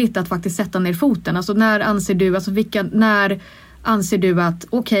rimligt att faktiskt sätta ner foten? Alltså när anser du att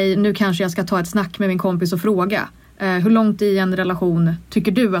okej, nu kanske jag ska ta ett snack med min kompis och fråga? Hur långt i en relation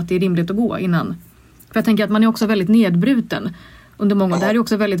tycker du att det är rimligt att gå innan? För jag tänker att man är också väldigt nedbruten under många. Det här är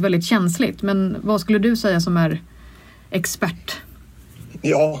också väldigt, väldigt känsligt. Men vad skulle du säga som är expert?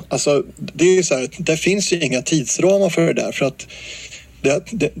 Ja, alltså det är ju så här, det finns ju inga tidsramar för det där, för att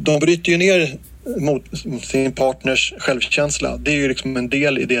de bryter ju ner mot sin partners självkänsla. Det är ju liksom en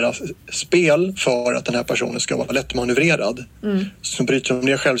del i deras spel för att den här personen ska vara lättmanövrerad. Så bryter de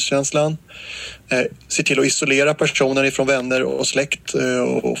ner självkänslan, ser till att isolera personen ifrån vänner och släkt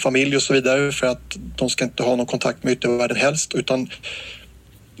och familj och så vidare, för att de ska inte ha någon kontakt med yttervärlden helst, utan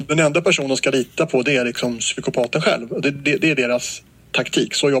den enda personen de ska lita på, det är liksom psykopaten själv. Det är deras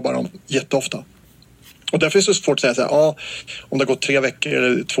taktik. Så jobbar de jätteofta. Och därför är det så svårt att säga så här, om det har gått 3 veckor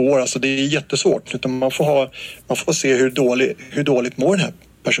eller 2 år, alltså det är jättesvårt. Utan man får se hur dåligt mår den här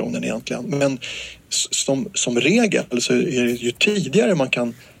personen egentligen. Men som regel så är det ju tidigare man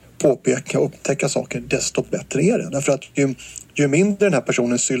kan påpeka och upptäcka saker, desto bättre är det. Därför att ju mindre den här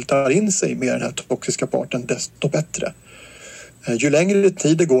personen syltar in sig med den här toxiska parten, desto bättre. Ju längre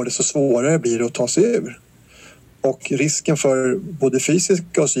tid det går, desto svårare blir det att ta sig ur. Och risken för både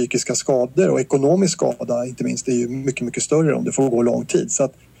fysiska och psykiska skador och ekonomisk skada inte minst är ju mycket, mycket större om det får gå lång tid. Så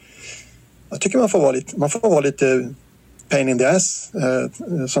att jag tycker man får vara lite pain in the ass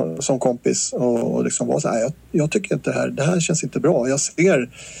som kompis och liksom vara så här, jag tycker inte det här känns inte bra. Jag ser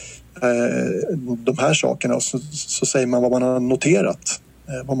de här sakerna och så säger man vad man har noterat,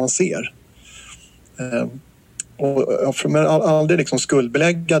 vad man ser. Men aldrig liksom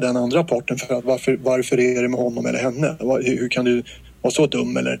skuldbelägga den andra parten för att varför är det med honom eller henne? Hur kan du vara så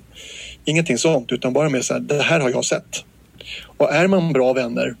dum? Eller ingenting sånt, utan bara med så här, det här har jag sett. Och är man bra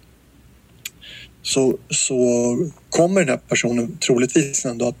vänner så kommer den här personen troligtvis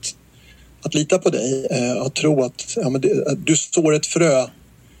ändå att lita på dig, att tro att du sår ett frö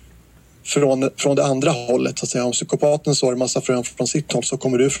från det andra hållet, så att säga. Om psykopaten sår en massa frön från sitt håll, så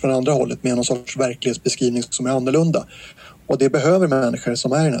kommer du från det andra hållet med någon sorts verklighetsbeskrivning som är annorlunda. Och det behöver människor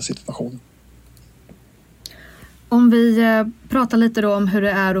som är i den här situationen. Om vi pratar lite då om hur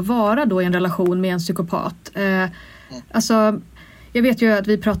det är att vara då i en relation med en psykopat. Alltså, jag vet ju att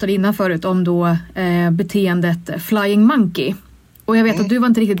vi pratade innan förut om då beteendet Flying Monkey. Och jag vet att du var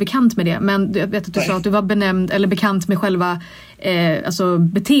inte riktigt bekant med det, men jag vet att du sa att du var benämnd eller bekant med själva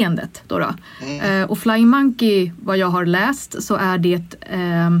beteendet då. Och Flying Monkey, vad jag har läst, så är det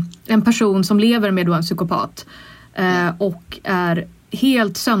en person som lever med då en psykopat och är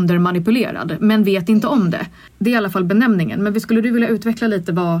helt söndermanipulerad, men vet inte om det. Det är i alla fall benämningen. Men skulle du vilja utveckla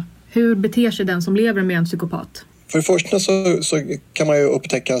lite hur beter sig den som lever med en psykopat? För det första så kan man ju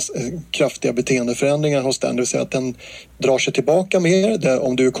upptäcka kraftiga beteendeförändringar hos den. Det vill säga att den drar sig tillbaka mer.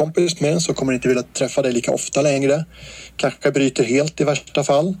 Om du är kompis med den så kommer den inte vilja träffa dig lika ofta längre. Kanske bryter helt i värsta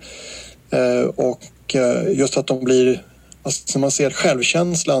fall. Och just att de blir, alltså man ser att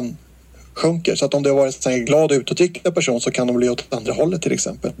självkänslan sjunker. Så att om det har varit en glad och utåtriktad person så kan de bli åt andra hållet till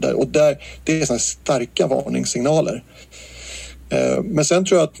exempel. Och det är sådana starka varningssignaler. Men sen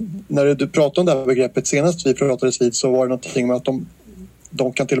tror jag att när du pratade om det här begreppet senast vi pratades vid, så var det någonting med att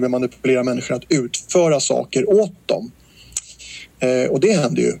de kan till och med manipulera människor att utföra saker åt dem. Och det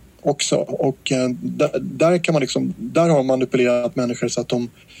händer ju också. Och där kan man där har man manipulerat människor så att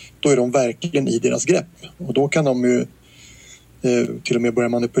då är de verkligen i deras grepp. Och då kan de ju till och med börja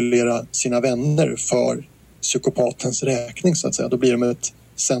manipulera sina vänner för psykopatens räkning, så att säga. Då blir de ett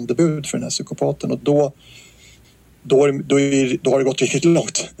sändebud för den här psykopaten, och då har det gått riktigt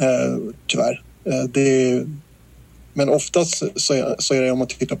långt, tyvärr. Men oftast så är det, om man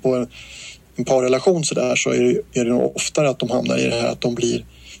tittar på en parrelation så är det nog oftare att de hamnar i det här att de blir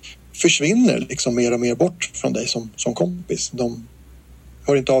försvinner liksom mer och mer bort från dig som kompis. De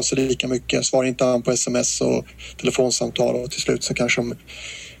hör inte av sig lika mycket, svarar inte an på sms och telefonsamtal, och till slut så kanske de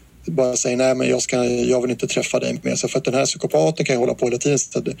bara säger nej, men jag vill inte träffa dig mer. Så för att den här psykopaten kan ju hålla på hela tiden,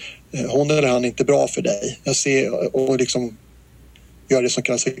 så att hon eller han är inte bra för dig. Jag ser, och liksom gör det som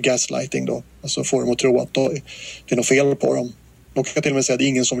kallas för gaslighting då. Alltså får dem att tro att det är något fel på dem. De kan till och med säga att det är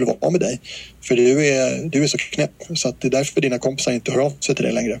ingen som vill vara med dig. För du är så knäpp, så att det är därför dina kompisar inte hör av sig till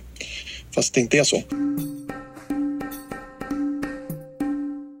dig längre. Fast det inte är så.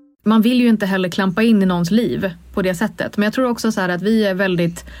 Man vill ju inte heller klampa in i någons liv på det sättet. Men jag tror också så här att vi är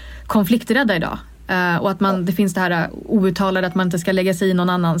väldigt konflikträdda idag. Och att det finns det här outtalade att man inte ska lägga sig i någon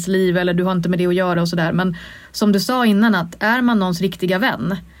annans liv, eller du har inte med det att göra och sådär. Men som du sa innan, att är man någons riktiga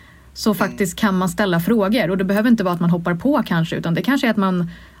vän så faktiskt kan man ställa frågor. Och det behöver inte vara att man hoppar på kanske, utan det kanske är att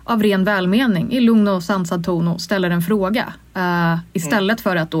man av ren välmening i lugn och sansad ton och ställer en fråga. Istället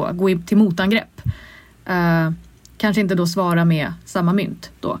för att då gå till motangrepp. Kanske inte då svara med samma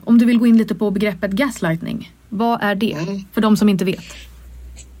mynt då. Om du vill gå in lite på begreppet gaslightning, vad är det för de som inte vet?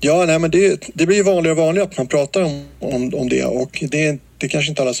 Ja, nej, men det blir ju vanligare och vanligare att man pratar om det, och det är kanske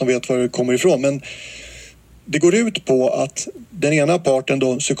inte alla som vet var det kommer ifrån, men det går ut på att den ena parten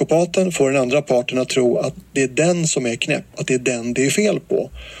då, psykopaten, får den andra parten att tro att det är den som är knäpp, att det är den det är fel på.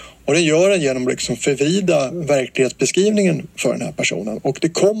 Och det gör den genom liksom förvrida verklighetsbeskrivningen för den här personen. Och det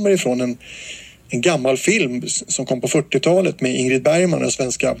kommer ifrån en gammal film som kom på 40-talet med Ingrid Bergman, den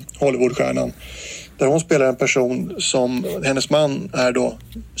svenska Hollywoodstjärnan. Där hon spelar en person som, hennes man är då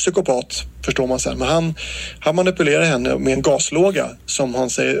psykopat, förstår man sen. Men han manipulerar henne med en gaslåga som hon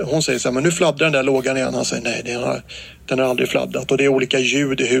säger så här, men nu fladdrar den där lågan igen. Han säger nej, den har aldrig fladdrat. Och det är olika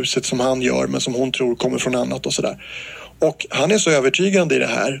ljud i huset som han gör, men som hon tror kommer från annat och sådär. Och han är så övertygande i det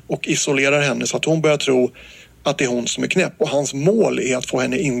här och isolerar henne så att hon börjar tro att det är hon som är knäpp. Och hans mål är att få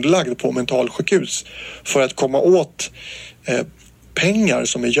henne inlagd på mentalsjukhus för att komma åt pengar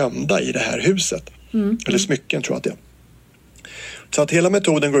som är gömda i det här huset. Eller smycken, tror jag att det är. Så att hela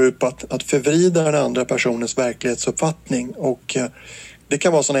metoden går ut på att förvrida den andra personens verklighetsuppfattning. Och det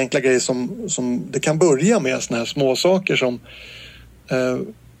kan vara såna enkla grejer som det kan börja med såna här små saker som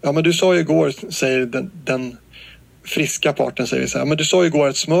ja, men du sa ju igår, säger den friska parten, säger så här, men du sa ju igår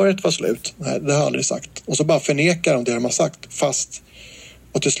att smöret var slut. Nej, det har jag aldrig sagt. Och så bara förnekar de det de har sagt, fast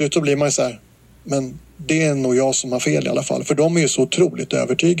och till slut så blir man så här, men det är nog jag som har fel i alla fall, för de är ju så otroligt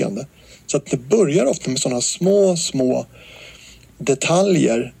övertygande. Så att det börjar ofta med sådana små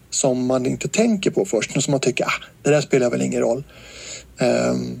detaljer som man inte tänker på först, men som man tycker, det där spelar väl ingen roll.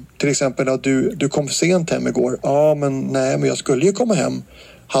 Till exempel att du kom sent hem igår. Ja, men jag skulle ju komma hem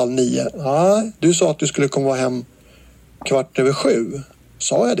 8:30. Ja, du sa att du skulle komma hem 6:15.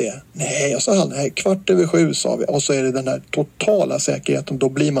 Sa jag det? Nej, jag sa 6:15 sa vi. Och så är det den där totala säkerheten. Då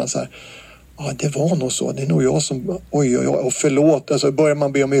blir man så här, ja, det var nog så. Det är nog jag som, oj, och förlåt. Alltså börjar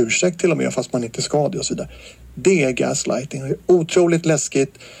man be om ursäkt till och med, fast man inte ska det och så där. Det är gaslighting. Det är otroligt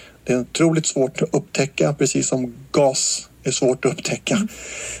läskigt. Det är otroligt svårt att upptäcka, precis som gas är svårt att upptäcka.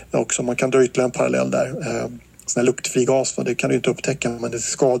 Också man kan dra ytterligare en parallell där. Sån här luktfri gas, för det kan du inte upptäcka, men det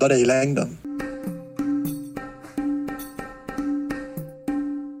skadar dig i längden.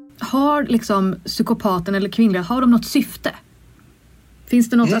 Har liksom psykopaten eller kvinnliga, har de något syfte? Finns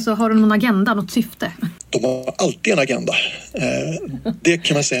det något, alltså har de någon agenda, något syfte? De har alltid en agenda. Det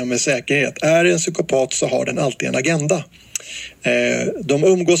kan man säga med säkerhet. Är det en psykopat så har den alltid en agenda. De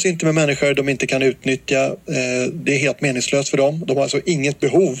umgås inte med människor de inte kan utnyttja. Det är helt meningslöst för dem. De har alltså inget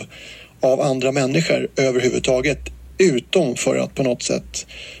behov av andra människor överhuvudtaget, utom för att på något sätt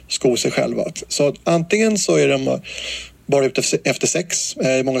sko sig själva. Så antingen så är de bara ute efter sex.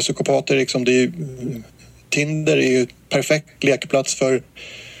 Många psykopater, liksom, Tinder är ju perfekt lekplats för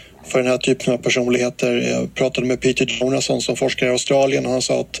den här typen av personligheter. Jag pratade med Peter Jonasson som forskar i Australien, och han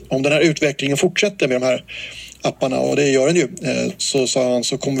sa att om den här utvecklingen fortsätter med de här apparna, och det gör den ju, så sa han,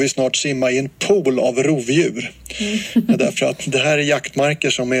 så kommer vi snart simma i en pool av rovdjur. Därför att det här är jaktmarker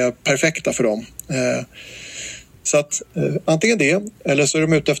som är perfekta för dem. Så att antingen det, eller så är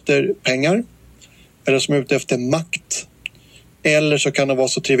de ute efter pengar, eller så är de ute efter makt. Eller så kan det vara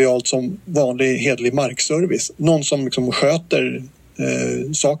så trivialt som vanlig hedlig markservice. Någon som liksom sköter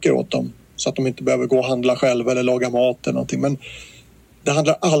saker åt dem, så att de inte behöver gå och handla själva eller laga mat eller någonting. Men det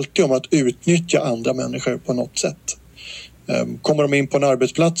handlar alltid om att utnyttja andra människor på något sätt. Kommer de in på en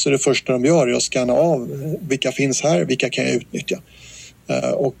arbetsplats, så är det första de gör är att scanna av vilka finns här, vilka kan jag utnyttja.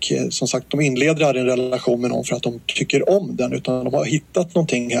 Och som sagt, de inleder aldrig en relation med någon för att de tycker om den, utan de har hittat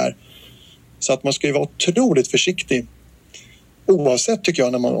någonting här. Så att man ska ju vara otroligt försiktig oavsett tycker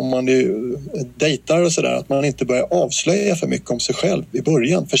jag om man dejtar och sådär, att man inte börjar avslöja för mycket om sig själv i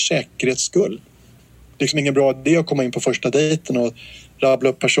början för säkerhets skull. Det är liksom ingen bra idé att komma in på första dejten och rabbla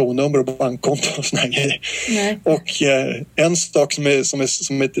upp personnummer och bankkonto och såna här grejer. Nej. Och en sak som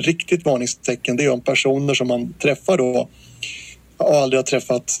är ett riktigt varningstecken, det är om personer som man träffar då och aldrig har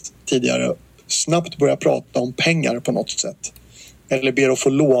träffat tidigare snabbt börjar prata om pengar på något sätt. Eller ber att få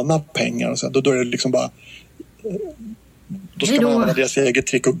låna pengar och så. Då är det liksom bara... Då ska man använda deras eget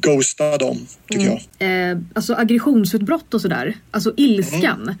trick och ghosta dem, tycker jag. Alltså aggressionsutbrott och sådär. Alltså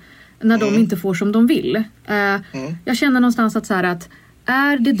ilskan. När de inte får som de vill. Jag känner någonstans att så här att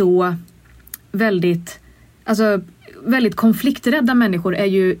är det då väldigt konflikträdda människor är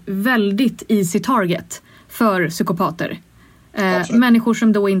ju väldigt easy target för psykopater. Människor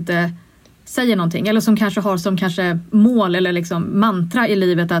som då inte säger någonting eller som kanske har som mål eller liksom mantra i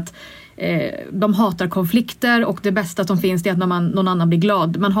livet att de hatar konflikter och det bästa som finns är att när någon annan blir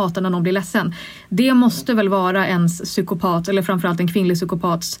glad. Man hatar när någon blir ledsen. Det måste väl vara ens psykopat eller framförallt en kvinnlig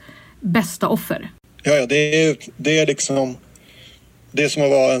psykopats bästa offer. Ja, det är liksom det är som att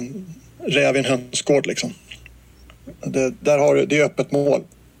vara en räv i en hönsgård liksom. Det är öppet mål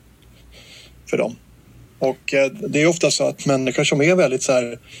för dem. Och det är ofta så att människor som är väldigt så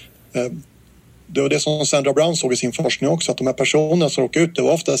här, det var det som Sandra Brown såg i sin forskning också, att de här personerna som råkar ut, det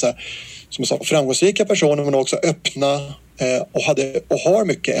var ofta så här, som jag sa, framgångsrika personer men också öppna och har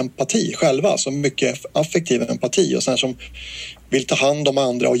mycket empati själva, alltså mycket affektiv empati och sen som vill ta hand om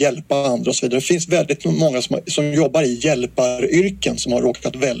andra och hjälpa andra och så vidare. Det finns väldigt många som jobbar i hjälparyrken som har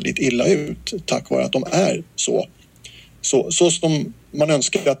råkat väldigt illa ut tack vare att de är så som man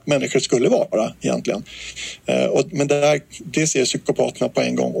önskar att människor skulle vara egentligen. Men det ser psykopaterna på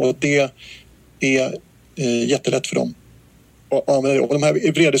en gång och det är jättelätt för dem. Och de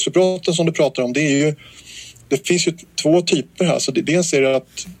här vredesutbrotten som du pratar om, det finns ju två typer här. Så dels är det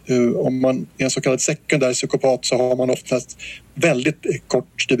att om man är en så kallad sekundär psykopat så har man oftast väldigt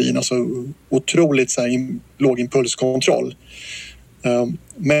kort stubin, alltså otroligt så här, låg impulskontroll.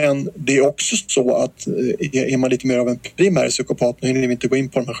 Men det är också så att är man lite mer av en primär psykopat, nu hinner vi inte gå in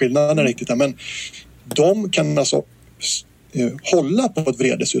på de här skillnaderna riktigt, men de kan alltså hålla på ett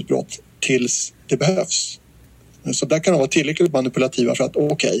vredesutbrott tills det behövs. Så där kan de vara tillräckligt manipulativa för att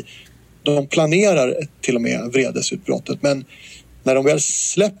de planerar till och med vredesutbrottet, men när de väl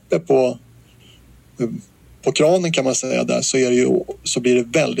släpper på kranen kan man säga där så blir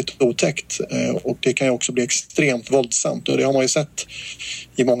det väldigt otäckt och det kan ju också bli extremt våldsamt och det har man ju sett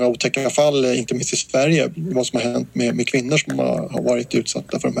i många otäcka fall, inte minst i Sverige, vad som har hänt med kvinnor som har varit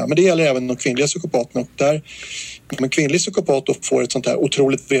utsatta för de här. Men det gäller även de kvinnliga psykopaterna och där om en kvinnlig psykopat då får ett sånt här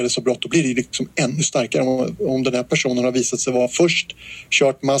otroligt vredesutbrott, då blir det liksom ännu starkare om den här personen har visat sig vara först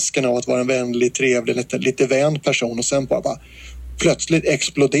kört masken av att vara en vänlig, trevlig, lite vän person och sen bara plötsligt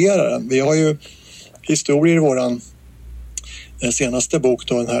exploderar den. Vi har ju historier i våran senaste bok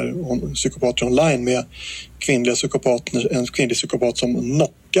då, den här psykopater online med en kvinnlig psykopat som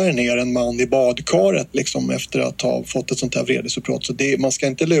knockar ner en man i badkaret liksom efter att ha fått ett sånt här vredesutbrott. Så man ska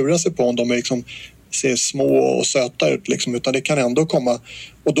inte lura sig på om de är liksom ser små och söta ut liksom, utan det kan ändå komma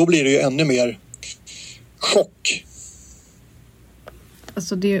och då blir det ju ännu mer chock.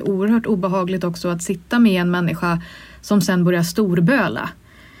 Alltså det är oerhört obehagligt också att sitta med en människa som sen börjar storböla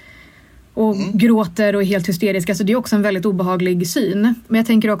och gråter och är helt hysterisk. Alltså det är också en väldigt obehaglig syn. Men jag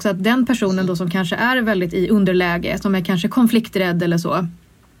tänker också att den personen då som kanske är väldigt i underläge, som är kanske konflikträdd eller så.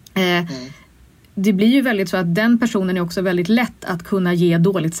 Det blir ju väldigt så att den personen är också väldigt lätt att kunna ge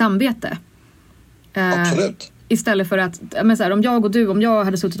dåligt samvete. Absolut. Istället för att, om jag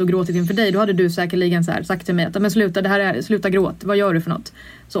hade suttit och gråtit inför dig, då hade du säkerligen så här sagt till mig att men sluta gråt, vad gör du för något?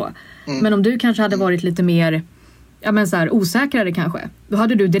 Så. Men om du kanske hade varit lite mer osäkrare kanske, då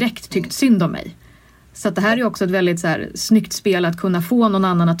hade du direkt tyckt synd om mig. Så att det här är också ett väldigt så här, snyggt spel att kunna få någon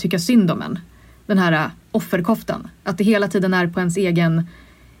annan att tycka synd om en. Den här offerkoftan. Att det hela tiden är på ens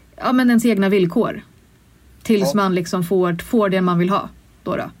egna villkor. Tills man liksom får det man vill ha.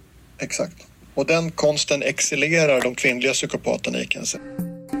 Då. Exakt. Och den konsten excellerar de kvinnliga psykopaterna i, kan jag säga.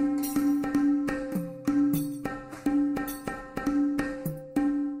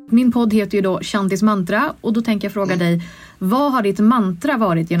 Min podd heter ju då Shantis mantra och då tänker jag fråga dig, vad har ditt mantra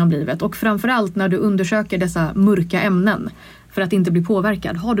varit genom livet? Och framförallt när du undersöker dessa mörka ämnen för att inte bli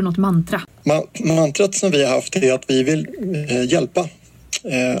påverkad. Har du något mantra? Mantrat som vi har haft är att vi vill hjälpa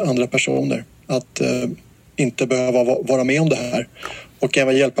andra personer att inte behöva vara med om det här. Och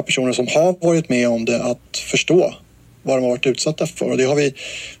även hjälpa personer som har varit med om det att förstå vad de har varit utsatta för. Och det har vi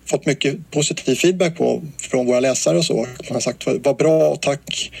fått mycket positiv feedback på från våra läsare och så. Man har sagt, vad bra,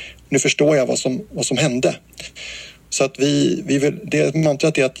 tack, nu förstår jag vad som hände. Så att vi vill, det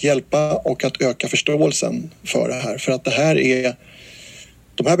mantrat är att hjälpa och att öka förståelsen för det här. För att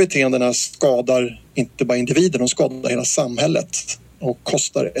de här beteendena skadar inte bara individer, de skadar hela samhället och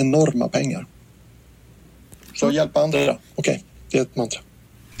kostar enorma pengar. Så hjälpa andra, okej, det är ett mantra.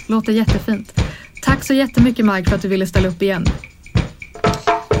 Låter jättefint. Tack så jättemycket, Mike, för att du ville ställa upp igen.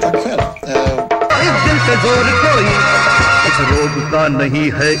 Tack själv. इस रोग का नहीं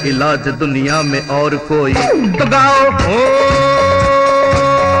है इलाज दुनिया में और कोई तो गाओ ओ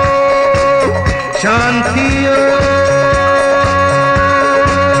शांति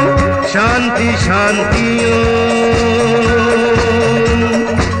शांति शांति ओम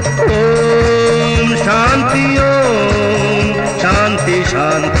शांति शांति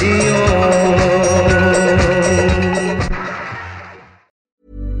शांति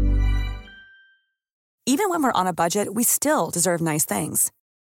Even when we're on a budget, we still deserve nice things.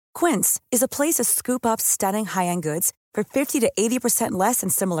 Quince is a place to scoop up stunning high-end goods for 50 to 80% less than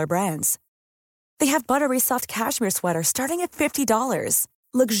similar brands. They have buttery soft cashmere sweaters starting at $50,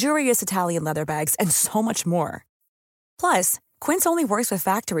 luxurious Italian leather bags, and so much more. Plus, Quince only works with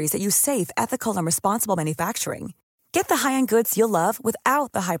factories that use safe, ethical, and responsible manufacturing. Get the high-end goods you'll love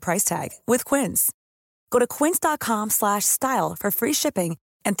without the high price tag with Quince. Go to quince.com/style for free shipping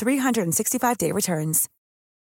and 365-day returns.